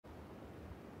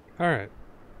Alright.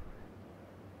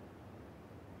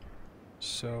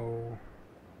 So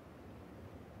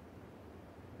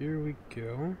here we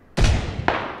go.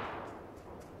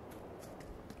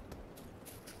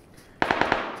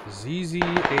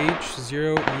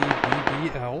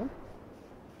 ZZH0EBBL.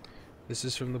 This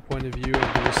is from the point of view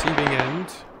of the receiving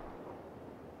end.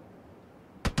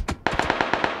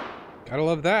 Gotta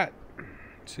love that.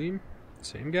 See?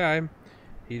 Same guy.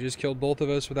 He just killed both of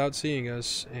us without seeing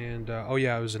us. And, oh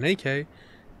yeah, it was an AK.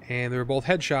 And they were both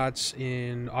headshots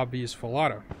in obvious full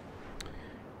auto.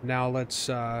 Now let's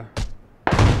go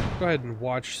ahead and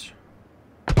watch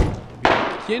the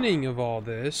beginning of all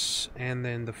this. And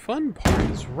then the fun part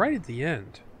is right at the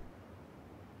end.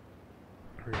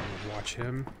 We're going to watch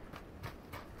him.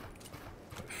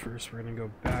 But first, we're going to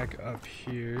go back up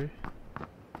here.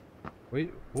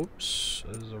 Wait, whoops.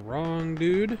 That is the wrong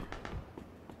dude.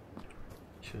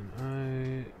 Can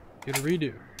I get a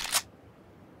redo?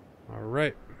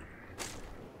 Alright.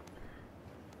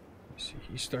 See,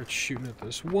 he starts shooting at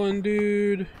this one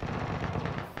dude.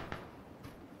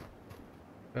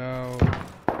 About,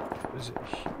 is it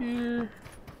here?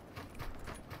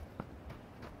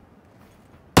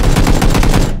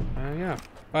 Yeah.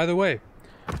 By the way,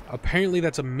 apparently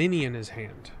that's a mini in his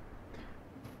hand.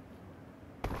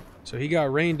 So he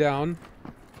got rained down.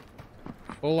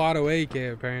 Full auto AK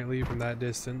apparently from that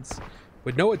distance.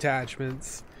 With no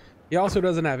attachments. He also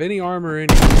doesn't have any armor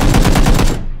in.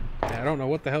 I don't know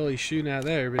what the hell he's shooting at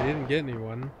there, but he didn't get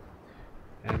anyone.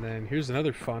 And then here's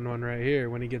another fun one right here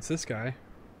when he gets this guy.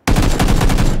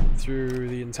 Through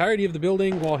the entirety of the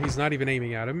building while he's not even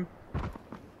aiming at him.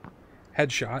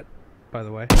 Headshot, by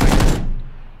the way.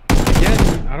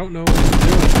 Again, I don't know what he's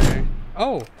doing there.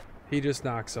 Oh, he just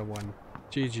knocked someone.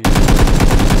 GG.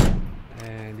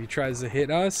 And he tries to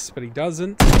hit us, but he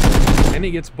doesn't. And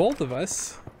he gets both of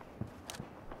us.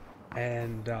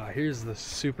 And here's the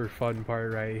super fun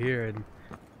part right here. And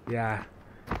yeah,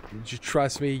 just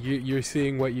trust me, you're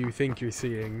seeing what you think you're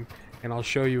seeing. And I'll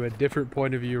show you a different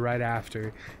point of view right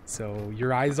after. So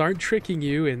your eyes aren't tricking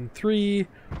you in 3,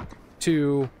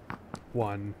 2,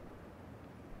 1.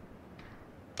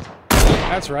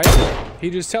 That's right.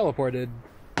 He just teleported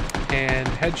and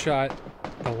headshot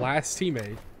the last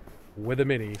teammate with a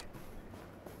mini.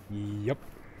 Yup.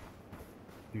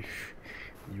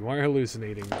 You aren't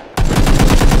hallucinating.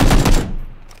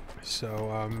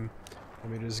 So, let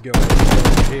me just go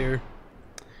over here.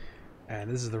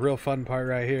 And this is the real fun part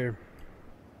right here.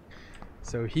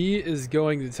 So he is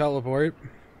going to teleport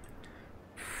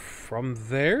from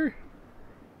there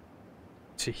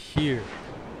to here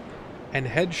and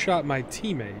headshot my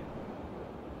teammate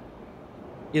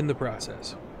in the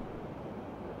process.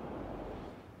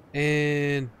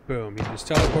 And boom, he just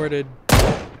teleported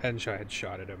and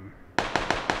headshotted him.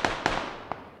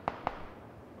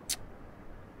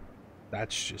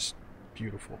 That's just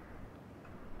beautiful.